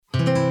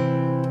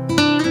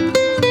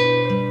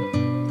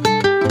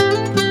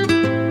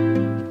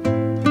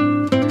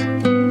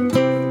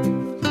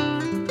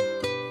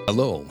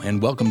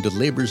and welcome to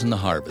Labors in the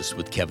Harvest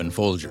with Kevin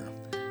Folger.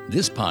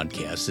 This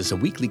podcast is a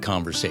weekly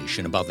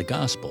conversation about the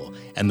gospel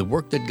and the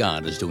work that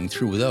God is doing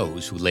through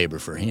those who labor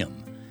for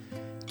Him.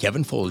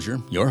 Kevin Folger,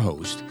 your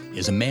host,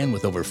 is a man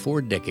with over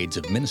 4 decades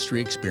of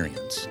ministry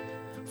experience.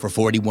 For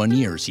 41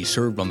 years, he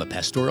served on the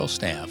pastoral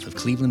staff of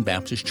Cleveland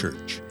Baptist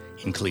Church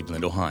in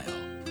Cleveland, Ohio.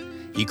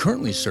 He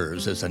currently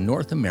serves as the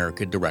North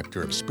America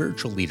Director of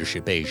Spiritual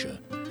Leadership Asia,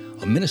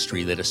 a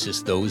ministry that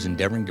assists those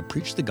endeavoring to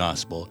preach the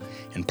gospel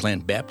and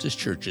plant Baptist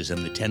churches in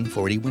the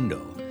 1040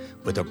 window,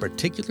 with a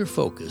particular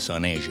focus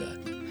on Asia.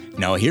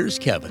 Now here's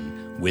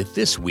Kevin with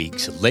this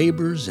week's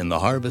Labors in the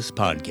Harvest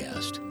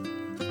podcast.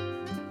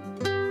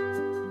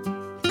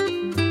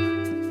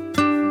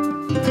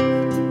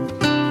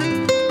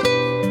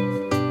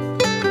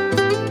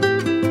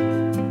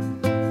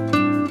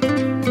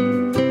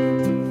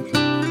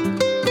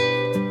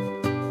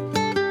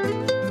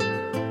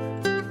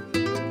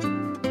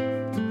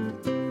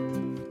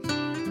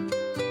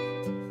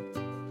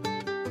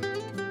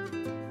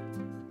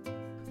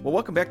 Well,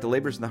 welcome back to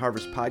Labors in the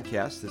Harvest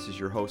podcast. This is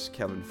your host,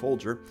 Kevin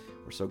Folger.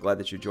 We're so glad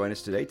that you joined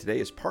us today.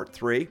 Today is part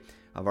 3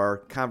 of our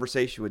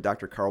conversation with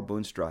Dr. Carl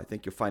Boonstra. I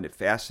think you'll find it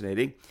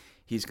fascinating.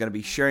 He's going to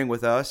be sharing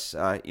with us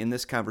in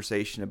this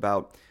conversation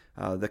about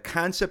the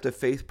concept of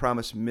faith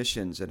promise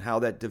missions and how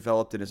that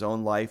developed in his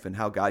own life and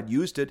how God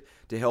used it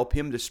to help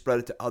him to spread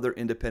it to other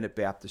independent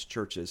Baptist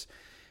churches.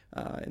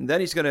 And then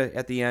he's going to,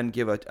 at the end,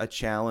 give a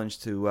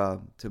challenge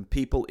to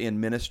people in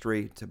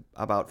ministry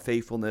about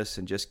faithfulness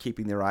and just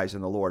keeping their eyes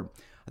on the Lord.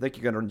 I think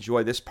you're going to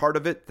enjoy this part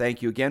of it.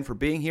 Thank you again for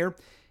being here.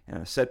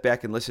 And sit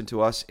back and listen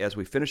to us as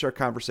we finish our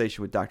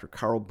conversation with Dr.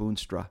 Carl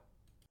Boonstra.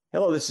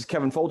 Hello, this is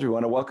Kevin Folger. We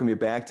want to welcome you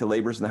back to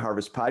Labors in the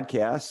Harvest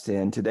podcast.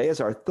 And today is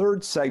our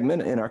 3rd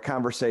segment in our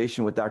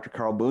conversation with Dr.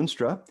 Carl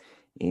Boonstra.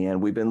 And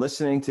we've been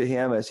listening to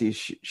him as he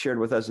shared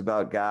with us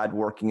about God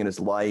working in his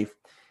life.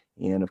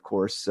 And of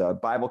course,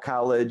 Bible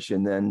college,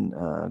 and then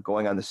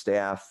going on the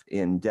staff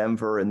in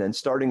Denver, and then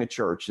starting a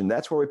church. And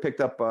that's where we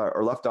picked up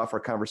or left off our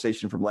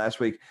conversation from last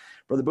week.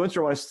 Brother Boonstra,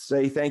 I want to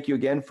say thank you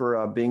again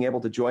for being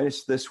able to join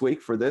us this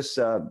week for this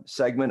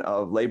segment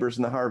of Labors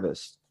in the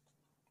Harvest.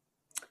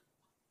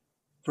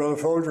 Brother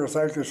Folger,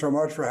 thank you so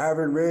much for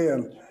having me,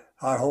 and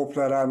I hope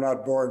that I'm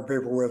not boring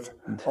people with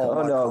all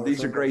my no,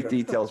 these are great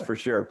details for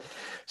sure.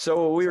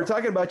 So we were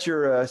talking about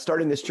your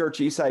starting this church,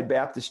 Eastside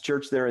Baptist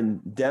Church there in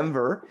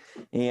Denver.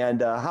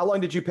 And how long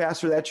did you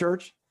pastor that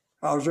church?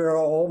 I was there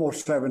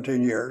almost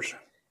 17 years.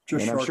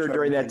 And I'm sure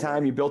during that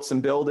time you built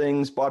some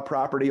buildings, bought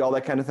property, all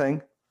that kind of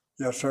thing?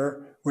 Yes,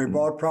 sir. We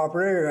bought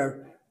property.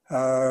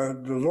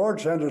 The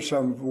Lord sent us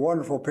some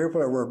wonderful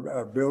people that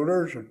were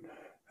builders.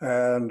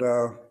 And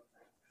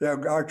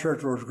our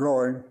church was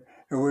growing.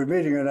 And we were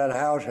meeting in that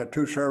house, had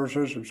 2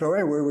 services. And so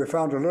anyway, we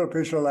found a little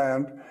piece of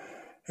land.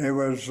 It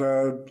was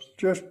of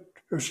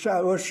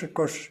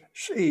course,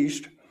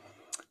 east,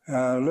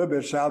 a little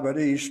bit south, but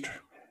east,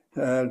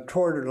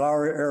 toward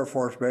Lowry Air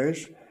Force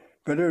Base.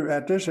 But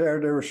at this area,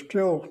 there was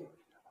still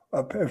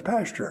a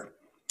pasture.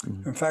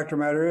 Mm-hmm. In fact, the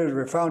matter is,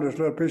 we found this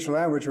little piece of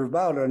land, which was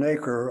about an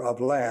acre of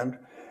land,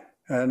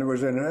 and it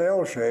was in an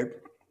L shape.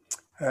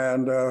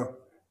 And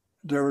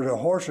there were the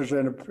horses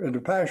in the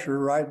pasture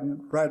right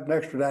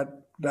next to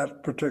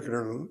that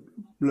particular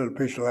little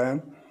piece of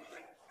land.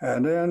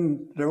 And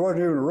then there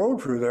wasn't even a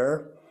road through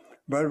there,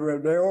 but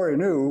they already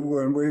knew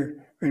when we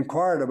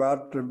inquired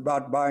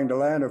about buying the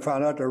land and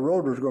found out the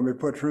road was going to be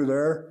put through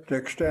there to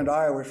extend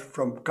Iowa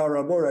from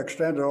Colorado,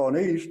 extended on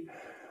east,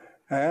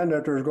 and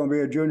that there was going to be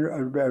a junior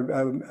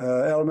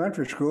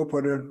elementary school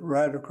put in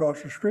right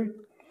across the street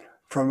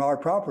from our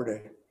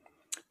property.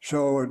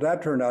 So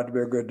that turned out to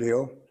be a good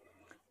deal.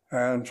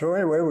 And so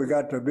anyway, we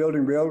got the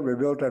building built. We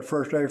built that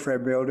first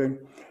A-frame building.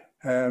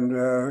 And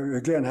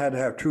again, had to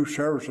have 2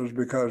 services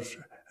because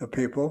of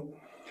people.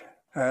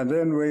 And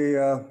then we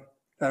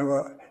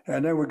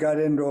got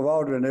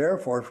involved in the Air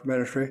Force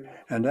ministry,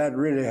 and that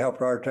really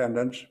helped our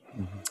attendance.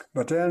 Mm-hmm.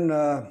 But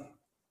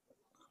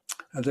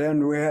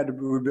then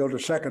we built a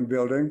second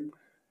building,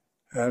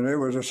 and it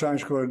was a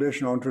Sunday school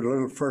addition onto the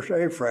little first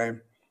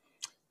A-frame.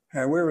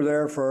 And we were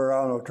there for,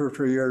 I don't know, 2 or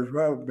 3 years,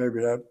 well,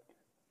 maybe that,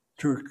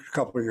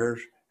 couple of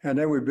years. And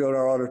then we built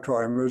our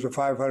auditorium. It was a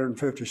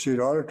 550-seat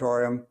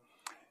auditorium.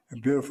 A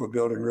beautiful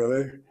building,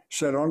 really,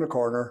 set on the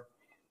corner,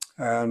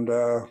 and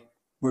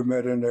we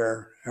met in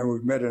there. And we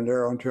met in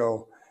there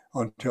until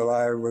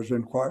I was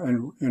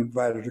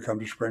invited to come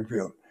to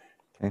Springfield.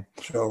 Okay.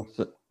 So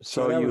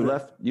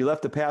you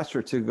left the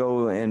pastor to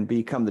go and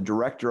become the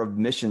director of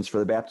missions for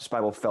the Baptist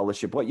Bible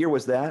Fellowship. What year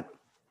was that?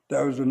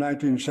 That was in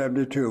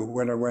 1972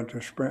 when I went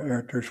to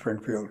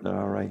Springfield.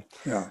 All right.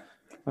 Yeah.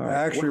 Right.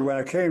 Actually, when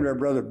I came there,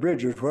 Brother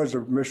Bridges was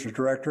the missions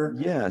director.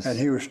 Yes. And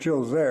he was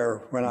still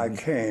there when I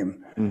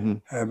came.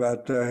 Mm-hmm.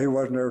 But he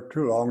wasn't there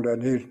too long.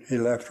 Then he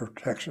left for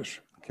Texas.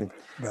 Okay.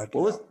 But,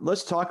 well,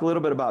 let's talk a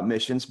little bit about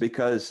missions,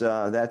 because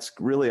that's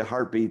really a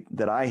heartbeat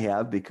that I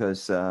have,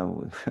 because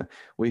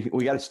we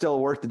got still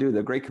work to do.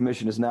 The Great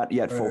Commission is not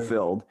yet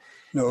fulfilled.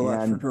 No,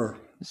 that's for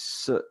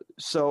sure.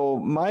 So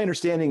my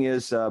understanding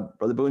is,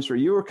 Brother Boonstra,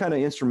 you were kind of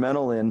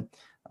instrumental in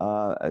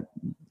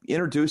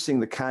introducing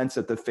the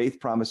concept of Faith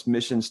Promise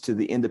missions to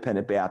the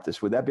independent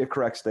Baptists. Would that be a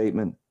correct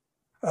statement?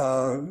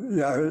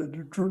 Yeah,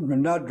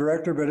 not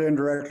directly, but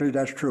indirectly,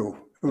 that's true.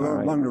 We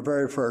were among the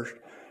very first.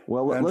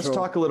 Well, let's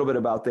talk a little bit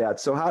about that.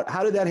 So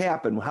how did that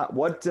happen?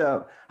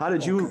 How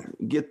did you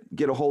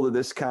get a hold of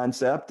this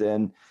concept,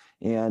 and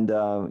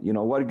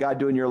what did God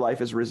do in your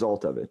life as a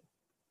result of it?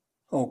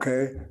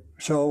 Okay,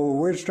 so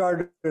we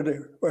started,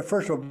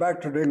 first of all, back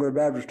to the England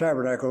Baptist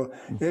Tabernacle.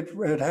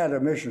 It had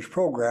a missions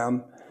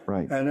program,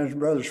 right? And his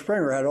brother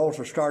Springer had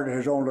also started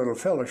his own little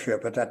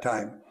fellowship at that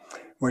time,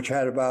 which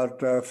had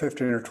about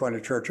 15 or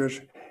 20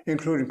 churches,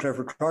 including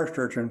Clifford Clark's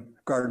church in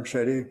Garden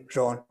City,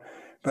 so on.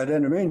 But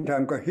in the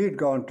meantime,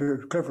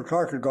 Clifford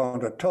Clark had gone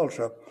to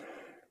Tulsa.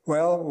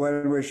 Well,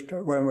 when we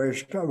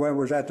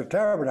was at the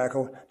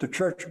Tabernacle, the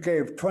church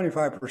gave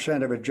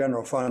 25% of its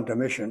general fund to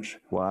missions.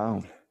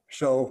 Wow.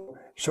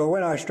 So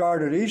when I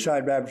started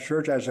Eastside Baptist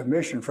Church as a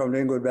mission from the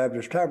England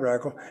Baptist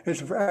Tabernacle,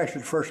 it's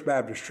actually the First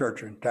Baptist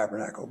Church in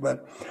Tabernacle.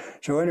 But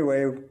so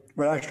anyway,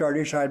 when I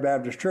started Eastside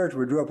Baptist Church,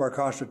 we drew up our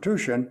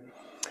constitution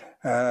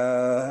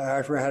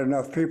after we had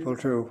enough people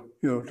to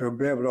be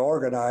able to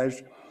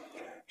organize.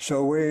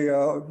 So we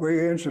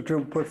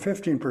instituted put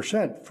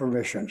 15% for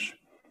missions.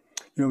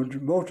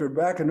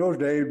 Back in those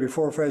days,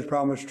 before Faith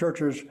Promise,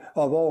 churches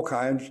of all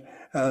kinds,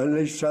 at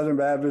least Southern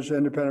Baptists,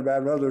 Independent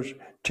Baptists, others,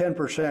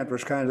 10%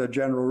 was kind of the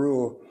general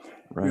rule.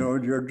 Right.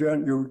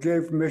 You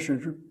gave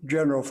missions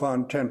general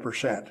fund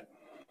 10%.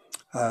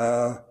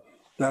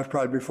 That's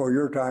probably before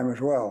your time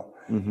as well.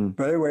 Mm-hmm.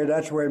 But anyway,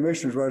 that's the way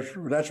missions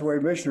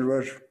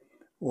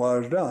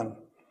was done.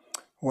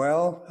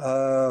 Well,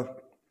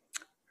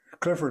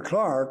 Clifford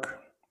Clark,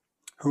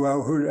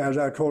 who, as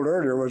I told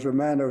earlier, was a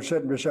man that was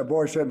sitting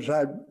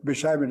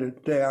beside me the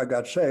day I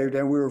got saved,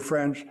 and we were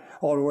friends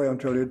all the way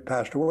until he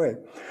passed away.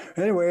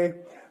 Anyway,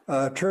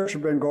 church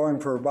had been going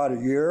for about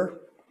a year,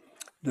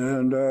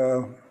 and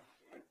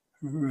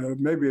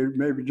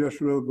maybe just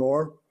a little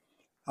more.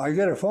 I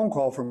get a phone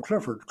call from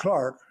Clifford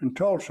Clark in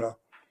Tulsa.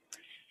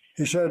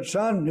 He said,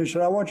 "Son," he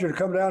said, "I want you to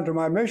come down to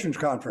my missions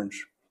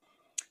conference."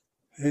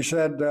 He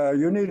said,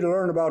 "You need to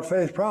learn about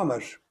Faith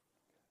Promise."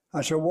 I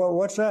said, "Well,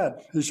 what's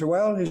that?" He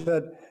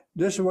said,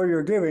 "This is where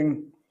you're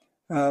giving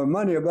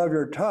money above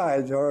your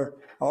tithe, or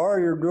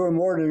you're doing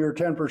more than your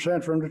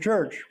 10% from the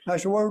church." I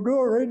said, "Well, we're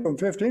already doing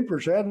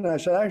 15%. And I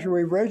said, "Actually,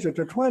 we've raised it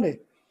to 20.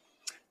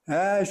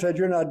 I said,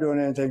 "You're not doing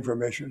anything for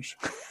missions."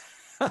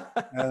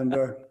 And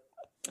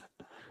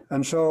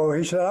so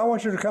he said, "I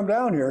want you to come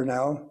down here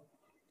now."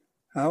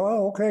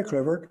 Well, okay,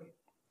 Clifford.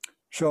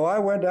 So I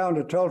went down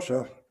to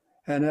Tulsa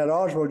and had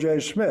Oswald J.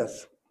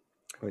 Smith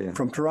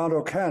from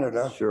Toronto,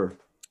 Canada. Sure.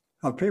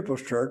 A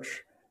People's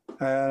Church,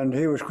 and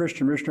he was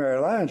Christian Missionary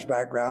Alliance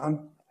background,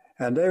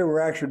 and they were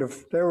actually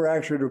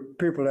the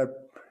people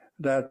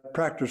that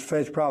practiced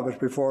Faith Promise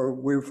before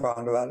we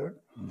found about it.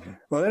 Mm-hmm.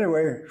 Well,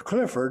 anyway,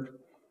 Clifford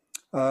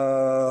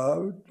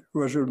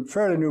was a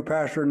fairly new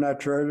pastor in that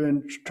church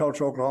in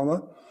Tulsa,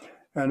 Oklahoma,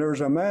 and there was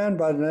a man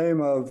by the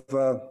name of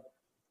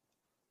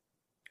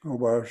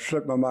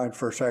slipped my mind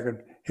for a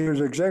second. He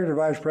was executive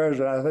vice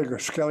president, I think,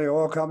 of Skelly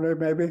Oil Company,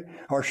 maybe,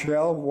 or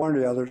Shell, one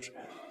of the others,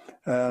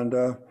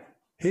 and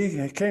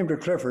he came to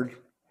Clifford,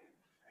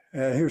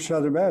 and he was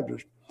Southern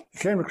Baptist. He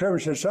came to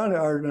Clifford and said, "Son,"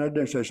 I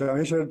didn't say so.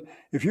 He said,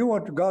 "If you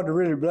want God to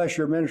really bless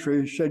your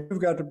ministry," he said,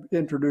 "you've got to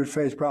introduce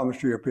Faith Promise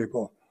to your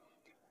people."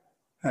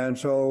 And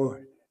so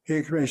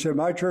he said,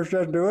 "My church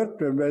doesn't do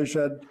it." And I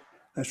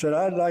said,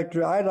 I'd like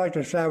to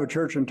have a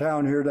church in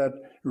town here that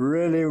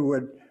really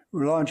would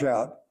launch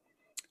out.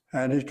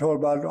 And he told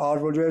about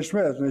Oswald J.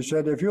 Smith, and he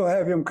said, "If you'll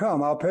have him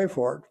come, I'll pay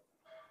for it."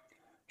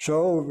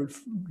 So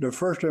the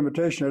first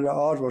invitation that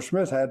Oswald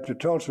Smith had to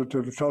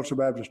the Tulsa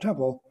Baptist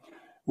Temple,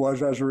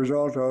 was as a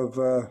result of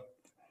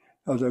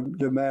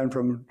the man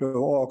from the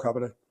oil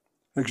company,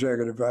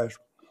 executive vice.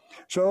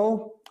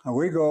 So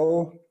we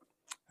go,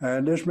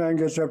 and this man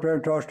gets up there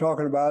and starts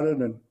talking about it,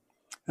 and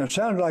it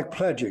sounded like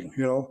pledging,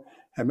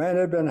 And man, it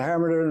had been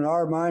hammered in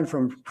our mind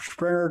from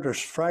Springer to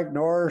Frank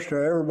Norris to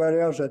everybody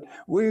else that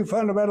we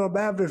fundamental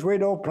Baptists, we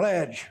don't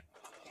pledge.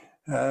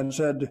 And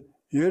said,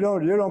 you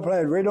don't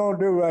pledge, we don't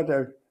do right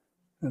there.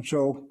 And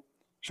so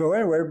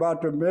anyway,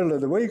 about the middle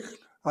of the week,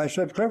 I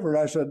said, "Clifford,"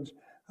 I said,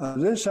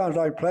 "this sounds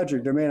like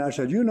pledging to me." And I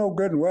said, "You know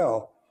good and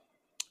well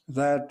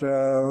that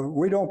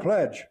we don't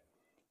pledge."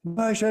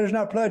 I said, "It's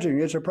not pledging,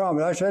 it's a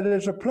promise." I said,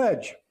 "It's a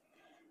pledge."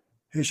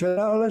 He said,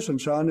 "Oh, listen,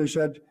 son," he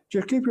said,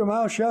 "just keep your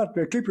mouth shut,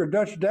 but keep your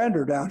Dutch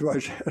dander down," so I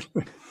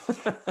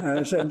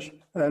said.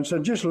 and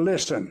said, "Just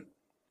listen."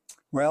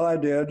 Well, I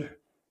did,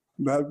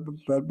 but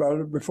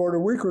before the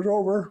week was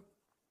over,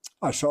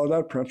 I saw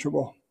that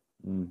principle.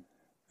 Mm.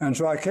 And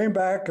so I came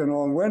back, and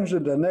on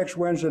the next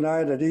Wednesday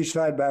night at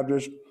Eastside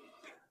Baptist,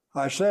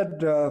 I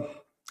said,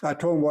 I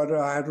told him what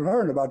I had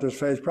learned about this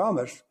Faith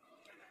Promise.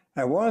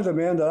 And one of the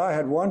men that I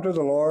had won to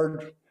the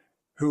Lord,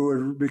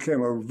 who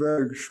became a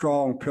very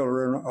strong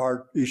pillar in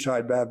our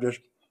Eastside Baptist,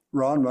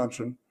 Ron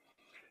Munson,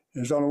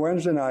 is on a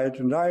Wednesday night,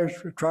 and I was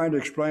trying to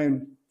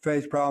explain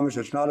Faith Promise.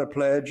 It's not a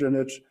pledge, and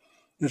it's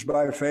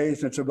by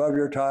faith, and it's above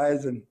your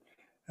tithe,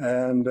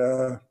 and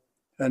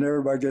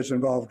everybody gets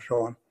involved and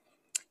so on.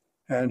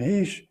 And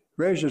he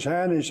raised his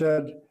hand. He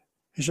said,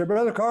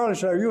 Brother Carl, he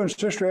said, are you and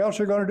Sister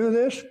Elsie going to do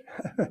this?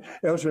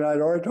 Elsie and I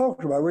had already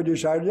talked about it. We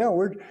decided,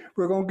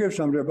 we're going to give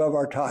something above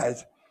our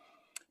tithe,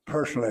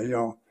 personally,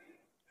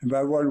 But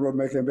I wasn't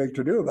making a big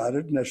to-do about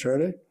it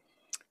necessarily,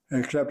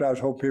 except I was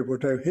hoping people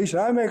would take. He said,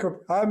 I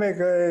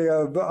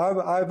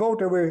vote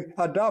that we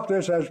adopt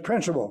this as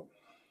principle.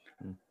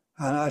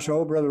 And I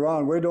said, Brother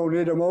Ron, we don't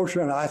need a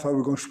motion. I thought we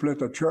were going to split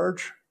the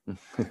church.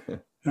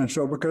 And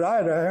so, because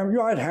I'd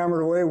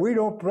hammered away, we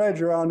don't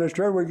pledge around this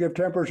church. We give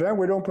 10%,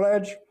 we don't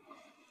pledge.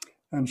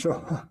 And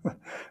so,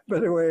 but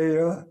anyway,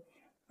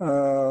 I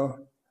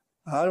don't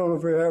know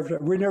if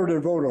we never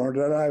did vote on it,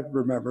 that I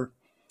remember.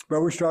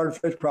 But we started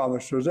Faith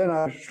Promise. So then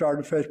I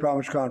started Faith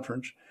Promise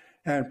Conference.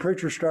 And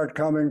preachers started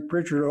coming,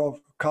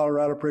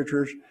 Colorado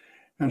preachers.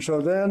 And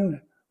so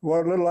then,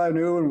 what little I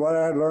knew and what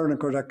I had learned, of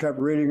course I kept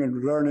reading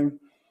and learning,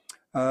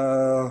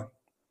 then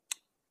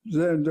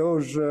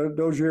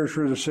those years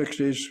through the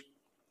 60s,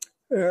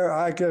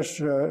 I guess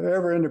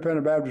every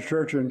independent Baptist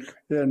church in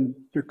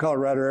the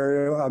Colorado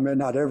area, I mean,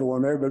 not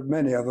everyone there, but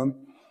many of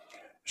them,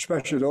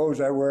 especially those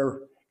that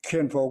were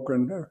kinfolk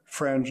and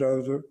friends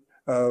of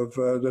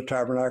the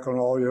Tabernacle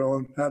and all,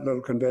 that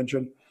little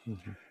convention.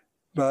 Mm-hmm.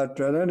 But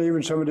then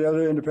even some of the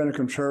other independent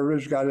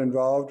conservatives got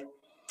involved.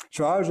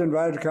 So I was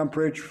invited to come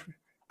preach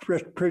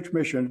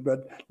missions,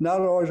 but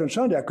not always on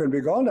Sunday. I couldn't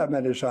be gone that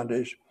many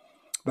Sundays.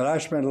 But I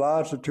spent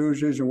lots of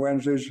Tuesdays and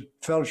Wednesdays,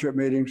 fellowship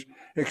meetings,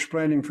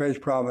 explaining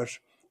Faith Promise.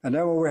 And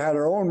then when we had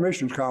our own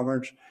missions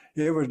conference,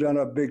 it was done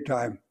up big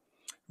time.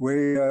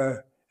 We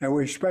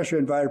especially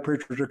invited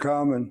preachers to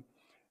come,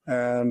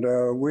 and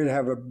we'd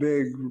have a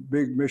big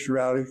mission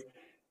rally,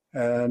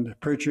 and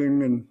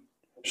preaching and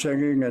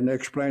singing and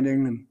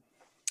explaining,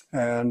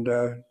 and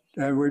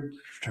we'd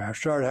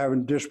start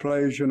having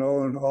displays, and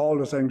all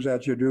the things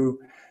that you do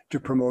to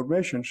promote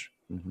missions.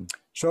 Mm-hmm.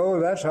 So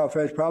that's how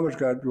Faith Promise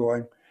got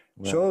going.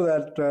 Right. So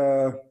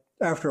that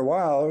after a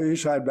while,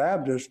 Eastside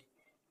Baptist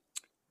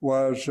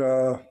was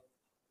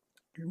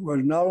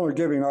not only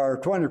giving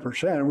our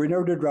 20%, we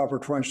never did drop our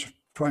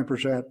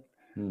 20%,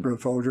 Brother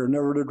Folger,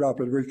 never did drop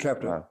it, we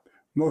kept it. Wow.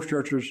 Most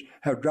churches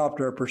have dropped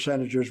their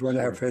percentages when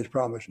they have Faith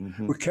Promise.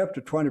 Mm-hmm. We kept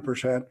it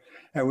 20%,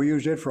 and we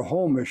used it for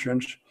home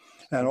missions,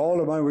 and all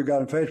the money we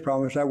got in Faith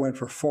Promise, that went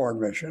for foreign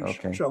missions.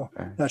 Okay. So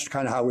that's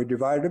kind of how we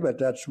divided it, but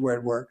that's the way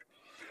it worked.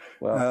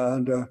 Wow.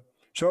 And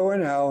so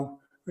anyhow,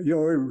 it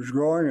was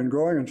growing and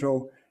growing, and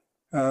so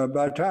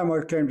by the time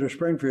I came to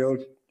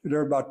Springfield, there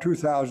were about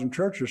 2,000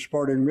 churches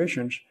supporting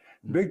missions,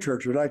 big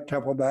churches like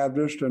Temple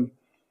Baptist and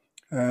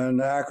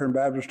Akron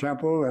Baptist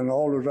Temple and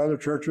all those other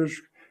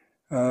churches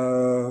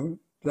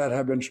that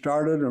have been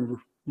started and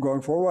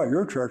going forward.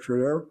 Your church were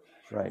there.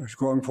 Right. It's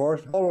going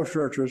forth. All those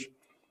churches.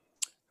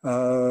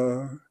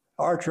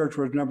 Our church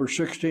was number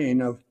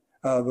 16 of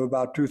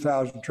about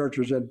 2,000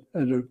 churches and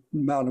the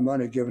amount of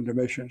money given to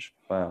missions.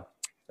 Wow.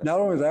 Not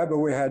only that, but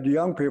we had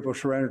young people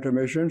surrendered to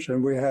missions,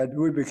 and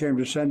we became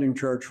the sending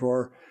church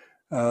for,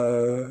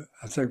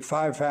 I think,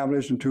 5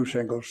 families and 2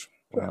 singles.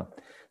 Wow,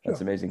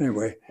 that's amazing.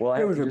 Anyway, well,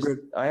 I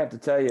have to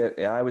tell you,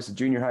 I was a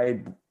junior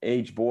high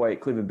age boy at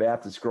Cleveland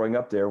Baptist growing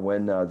up there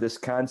when this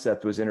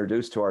concept was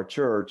introduced to our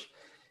church,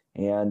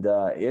 and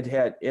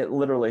it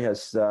literally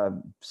has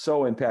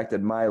so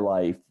impacted my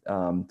life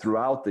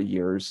throughout the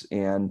years.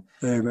 And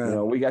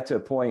Amen. We got to a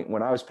point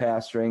when I was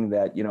pastoring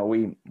that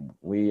we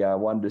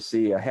wanted to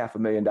see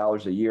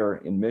 $500,000 a year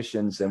in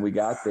missions, and we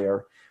got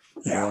there.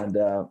 Yeah.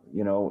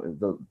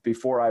 And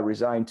before I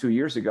resigned 2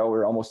 years ago, we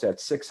were almost at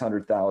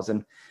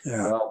 600,000.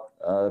 Yeah. Well,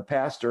 the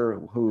pastor,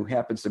 who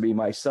happens to be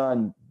my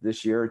son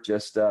this year,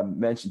 just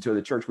mentioned to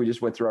the church, we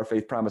just went through our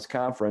Faith Promise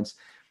conference,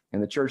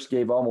 and the church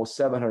gave almost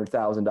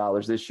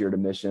 $700,000 this year to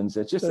missions.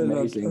 It's just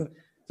amazing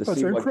to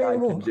see what God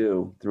can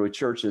do through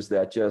churches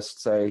that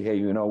just say,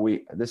 hey,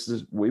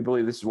 we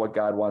believe this is what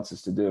God wants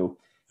us to do.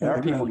 And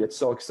our people get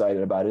so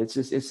excited about it.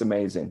 It's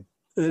amazing.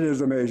 It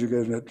is amazing,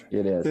 isn't it?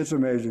 It is. It's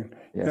amazing.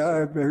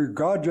 Yes.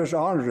 God just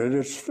honors it.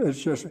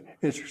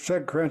 It's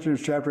 2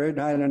 Corinthians chapter 8,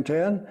 9, and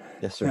 10.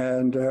 Yes, sir.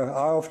 And I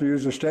often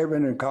use a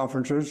statement in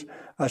conferences.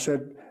 I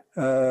said,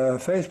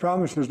 Faith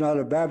Promise is not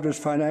a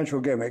Baptist financial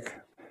gimmick,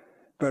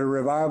 but a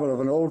revival of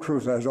an old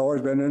truth that has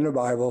always been in the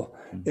Bible.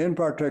 Mm-hmm. In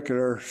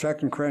particular,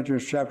 2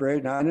 Corinthians chapter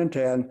 8, 9, and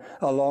 10,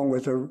 along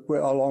with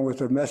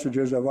the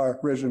messages of our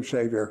risen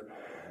Savior.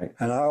 Right.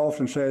 And I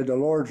often say the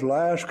Lord's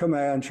last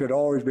command should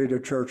always be the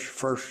church's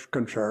first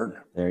concern.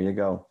 There you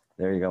go.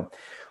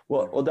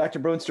 Well, Dr.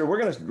 Brunster, we're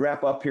going to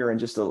wrap up here in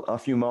just a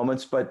few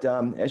moments. But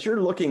as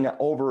you're looking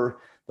over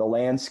the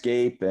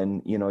landscape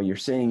and, you're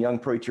seeing young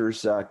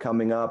preachers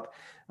coming up,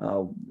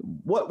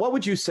 what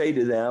would you say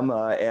to them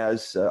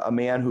as a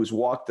man who's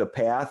walked the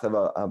path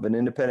of an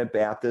independent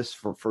Baptist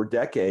for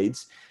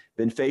decades,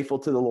 been faithful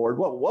to the Lord?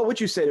 What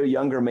would you say to a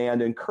younger man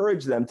to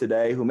encourage them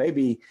today who may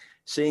be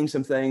seeing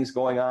some things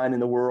going on in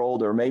the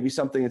world, or maybe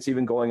something that's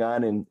even going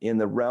on in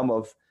the realm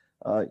of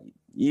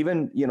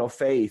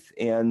faith,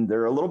 and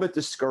they're a little bit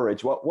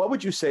discouraged? What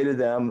would you say to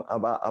them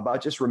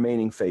about just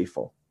remaining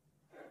faithful?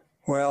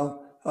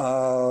 Well,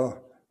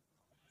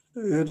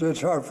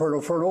 it's hard for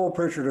an old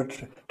preacher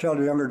to tell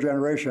the younger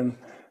generation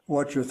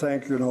what you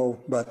think,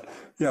 But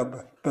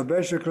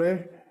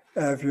basically,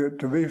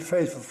 to be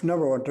faithful,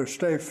 number one, to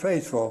stay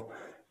faithful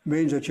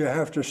means that you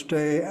have to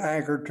stay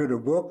anchored to the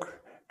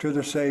book, to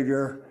the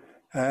Savior,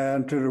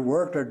 and to the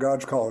work that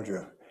God's called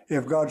you.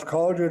 If God's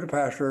called you to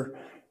pastor,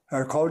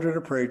 or called you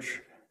to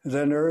preach,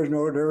 then there is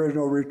no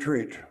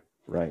retreat.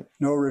 Right.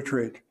 No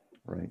retreat.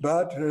 Right.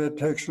 But it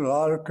takes a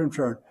lot of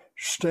concern.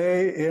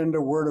 Stay in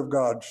the Word of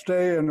God.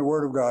 Stay in the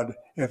Word of God.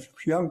 If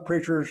young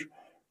preachers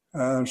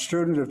and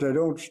students, if they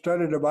don't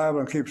study the Bible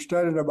and keep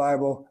studying the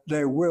Bible,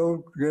 they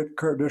will get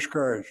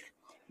discouraged.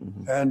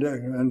 Mm-hmm.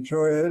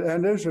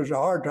 And this is a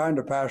hard time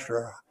to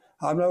pastor.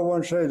 I'm not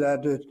one to say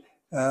that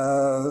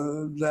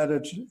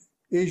it's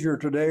easier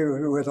today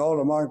with all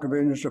the modern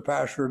convenience to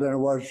pastor than it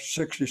was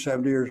 60,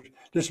 70 years.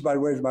 This, by the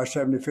way, is my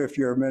 75th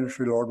year of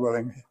ministry, Lord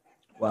willing.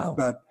 Wow.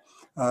 But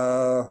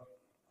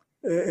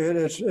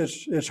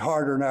it's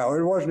harder now.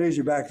 It wasn't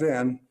easy back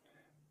then,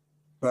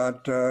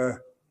 but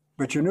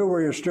you knew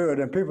where you stood,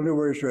 and people knew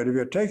where you stood. If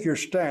you take your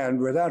stand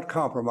without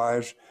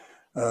compromise,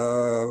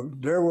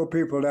 there will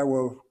people that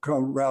will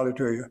come rally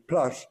to you.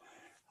 Plus,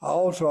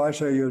 I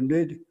say you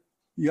need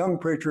young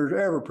preachers,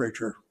 every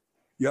preacher,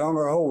 young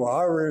or old,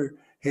 however,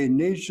 he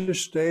needs to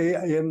stay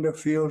in the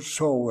field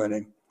soul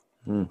winning.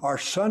 Our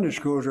Sunday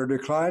schools are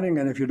declining,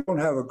 and if you don't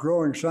have a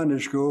growing Sunday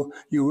school,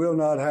 you will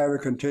not have a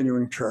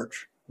continuing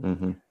church.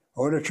 Mm-hmm.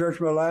 Or the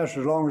church will last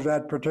as long as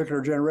that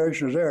particular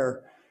generation is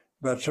there.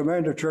 But so many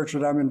of the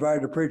churches I'm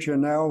invited to preach in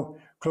now,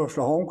 close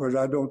to home, because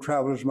I don't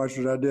travel as much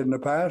as I did in the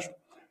past,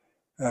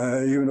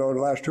 even though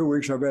the last 2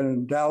 weeks I've been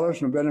in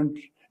Dallas and been in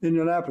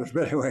Indianapolis.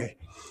 But anyway,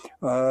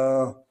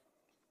 the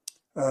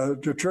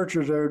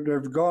churches,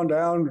 they've gone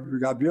down.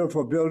 We've got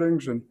beautiful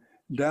buildings and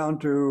down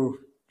to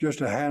just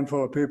a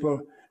handful of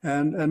people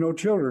and no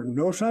children,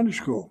 no Sunday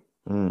school.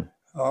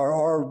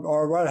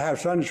 Or well, have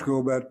Sunday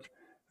school, but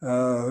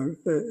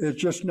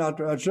it's just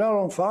it's not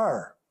on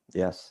fire.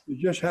 Yes.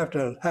 You just have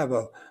to have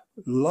a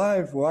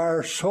live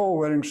wire soul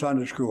winning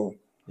Sunday school.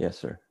 Yes,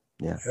 sir.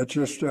 Yeah. It's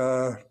just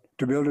to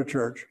build a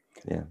church.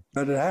 Yeah.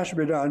 But it has to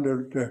be done.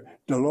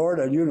 The Lord,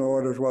 and you know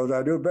it as well as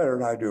I do, better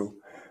than I do,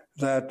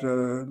 that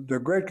the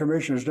Great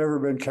Commission has never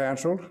been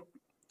canceled.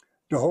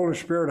 The Holy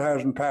Spirit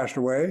hasn't passed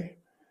away.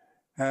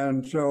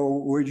 And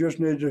so we just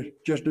need to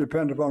just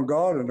depend upon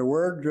God and the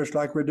Word, just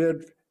like we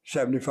did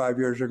 75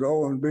 years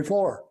ago and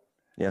before.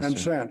 Yes, and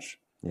sir. since.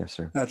 Yes,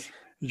 sir. It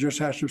just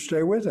has to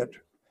stay with it.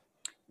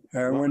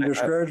 And when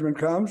discouragement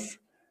comes,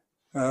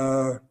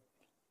 and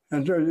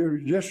so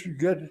you just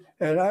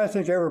and I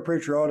think every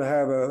preacher ought to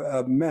have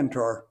a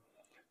mentor,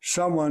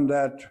 someone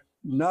that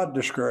not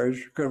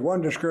discouraged, because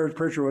one discouraged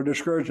preacher will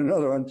discourage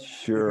another one.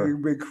 Sure. You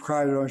be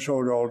crying on his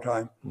shoulder all the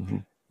time. Mm-hmm.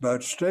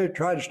 But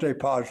try to stay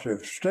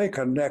positive, stay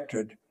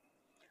connected.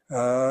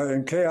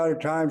 In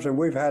chaotic times, and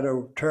we've had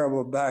a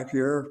terrible back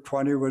year.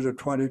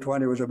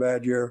 2020 was a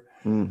bad year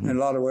in a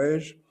lot of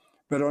ways.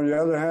 But on the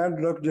other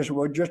hand, look,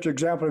 just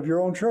example of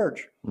your own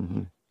church.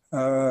 Mm-hmm.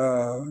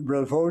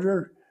 Brother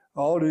Folger,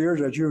 all the years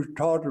that you've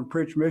taught and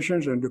preached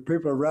missions and the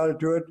people have rallied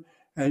to it,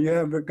 and you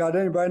haven't got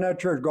anybody in that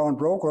church gone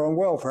broke or on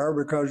welfare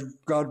because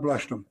God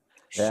blessed them.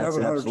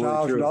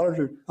 $700,000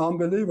 is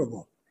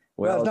unbelievable.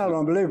 Well, it's not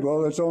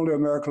unbelievable. It's only a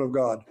miracle of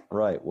God.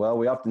 Right. Well,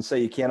 we often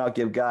say you can't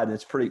outgive God, and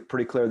it's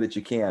pretty clear that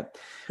you can't.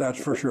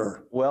 That's for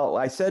sure. Well,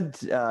 I said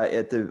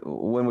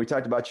when we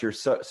talked about your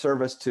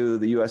service to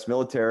the U.S.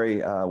 military,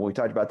 when we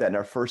talked about that in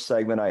our first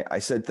segment, I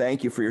said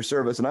thank you for your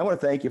service, and I want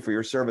to thank you for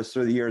your service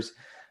through the years,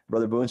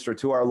 Brother Boonstra,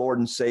 to our Lord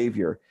and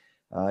Savior.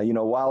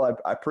 While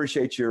I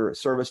appreciate your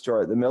service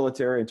to the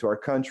military and to our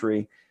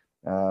country,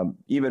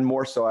 even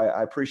more so,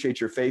 I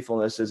appreciate your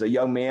faithfulness as a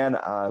young man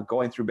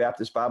going through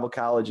Baptist Bible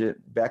College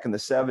back in the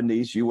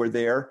 70s. You were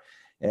there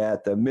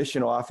at the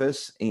mission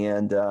office,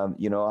 and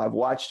I've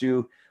watched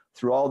you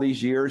through all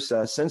these years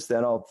since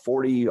then.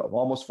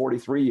 Almost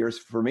 43 years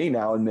for me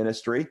now in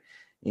ministry,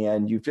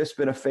 and you've just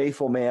been a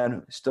faithful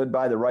man, stood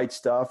by the right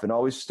stuff, and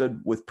always stood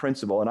with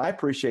principle. And I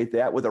appreciate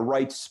that, with a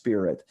right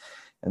spirit.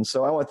 And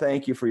so I want to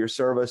thank you for your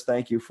service.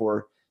 Thank you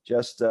for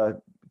just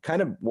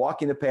kind of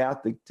walking the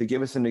path to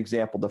give us an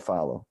example to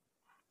follow.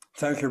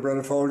 Thank you,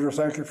 Brother Folger.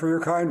 Thank you for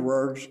your kind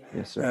words.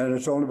 Yes, sir. And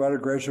it's only by the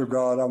grace of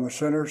God. I'm a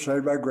sinner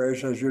saved by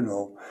grace, as you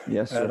know.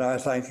 Yes, sir. And I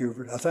thank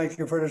you. I thank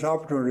you for this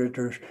opportunity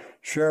to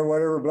share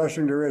whatever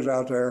blessing there is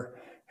out there.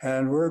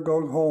 And we're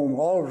going home.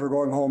 All of us are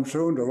going home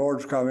soon. The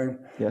Lord's coming.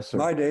 Yes, sir.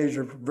 My days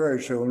are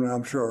very soon,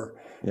 I'm sure.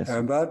 Yes.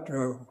 But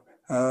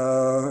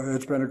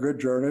it's been a good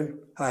journey.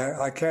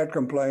 I can't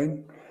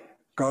complain.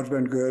 God's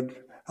been good.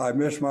 I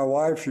miss my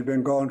wife. She's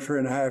been gone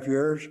 3.5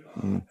 years.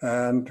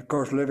 And, of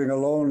course, living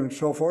alone and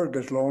so forth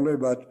gets lonely.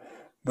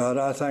 But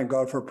I thank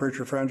God for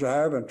preacher friends I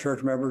have and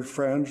church members,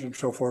 friends, and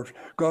so forth.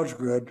 God's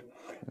good.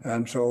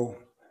 And so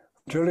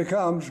Until he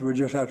comes, we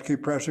just have to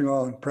keep pressing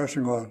on.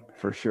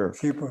 For sure.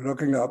 Keep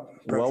looking up.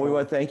 Well, we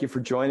want to thank you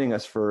for joining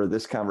us for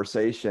this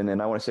conversation.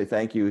 And I want to say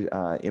thank you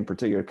in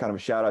particular, kind of a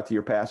shout out to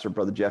your pastor,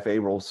 Brother Jeff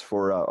Abrels,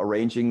 for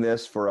arranging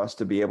this for us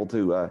to be able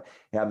to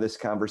have this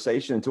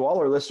conversation. And to all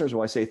our listeners, I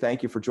want to say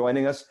thank you for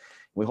joining us.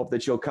 We hope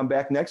that you'll come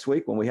back next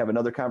week when we have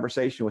another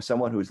conversation with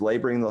someone who's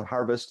laboring the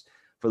harvest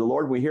for the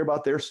Lord. We hear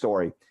about their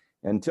story.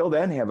 Until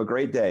then, have a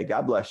great day.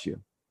 God bless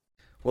you.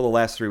 Well, the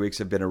last 3 weeks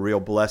have been a real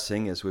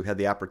blessing as we've had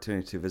the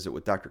opportunity to visit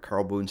with Dr.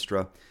 Carl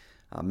Boonstra,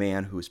 a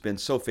man who's been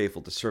so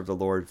faithful to serve the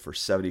Lord for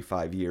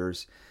 75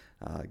 years.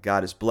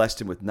 God has blessed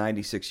him with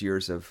 96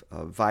 years of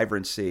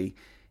vibrancy,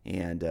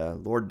 and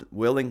Lord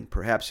willing,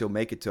 perhaps he'll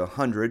make it to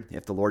 100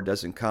 if the Lord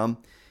doesn't come,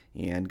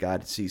 and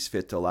God sees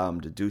fit to allow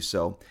him to do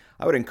so.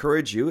 I would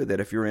encourage you that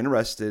if you're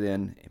interested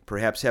in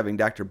perhaps having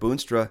Dr.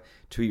 Boonstra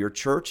to your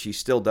church, he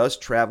still does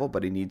travel,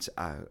 but he needs,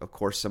 of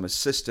course, some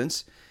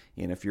assistance.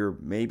 And if you're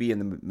maybe in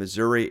the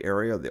Missouri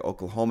area or the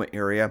Oklahoma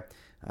area,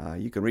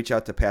 you can reach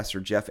out to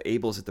Pastor Jeff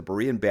Abrels at the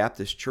Berean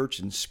Baptist Church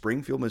in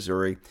Springfield,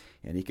 Missouri,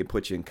 and he can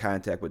put you in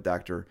contact with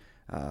Dr.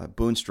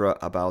 Boonstra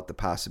about the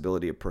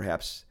possibility of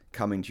perhaps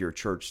coming to your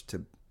church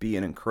to be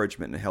an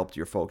encouragement and help to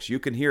your folks. You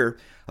can hear,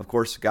 of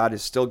course, God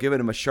has still given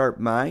him a sharp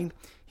mind.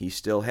 He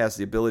still has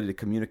the ability to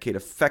communicate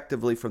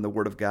effectively from the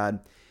Word of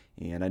God.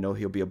 And I know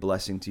he'll be a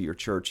blessing to your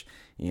church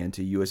and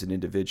to you as an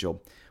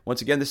individual.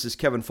 Once again, this is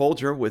Kevin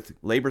Folger with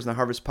Laborers in the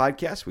Harvest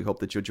podcast. We hope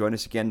that you'll join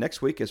us again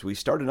next week as we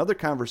start another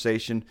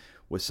conversation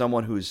with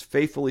someone who's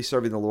faithfully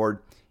serving the Lord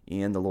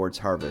in the Lord's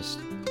harvest.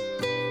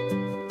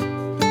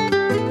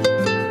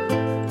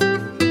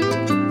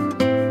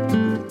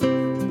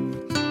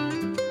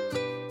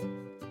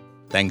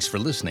 Thanks for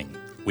listening.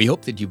 We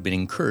hope that you've been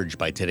encouraged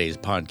by today's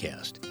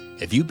podcast.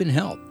 If you've been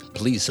helped,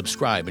 please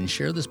subscribe and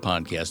share this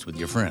podcast with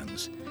your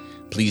friends.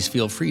 Please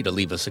feel free to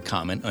leave us a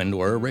comment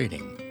and/or a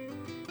rating.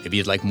 If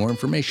you'd like more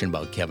information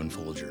about Kevin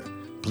Folger,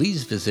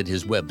 please visit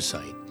his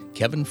website,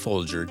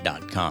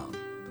 kevinfolger.com.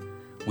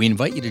 We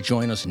invite you to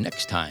join us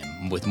next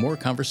time with more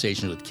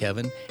conversations with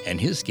Kevin and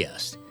his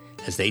guests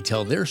as they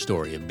tell their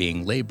story of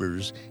being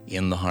laborers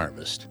in the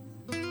harvest.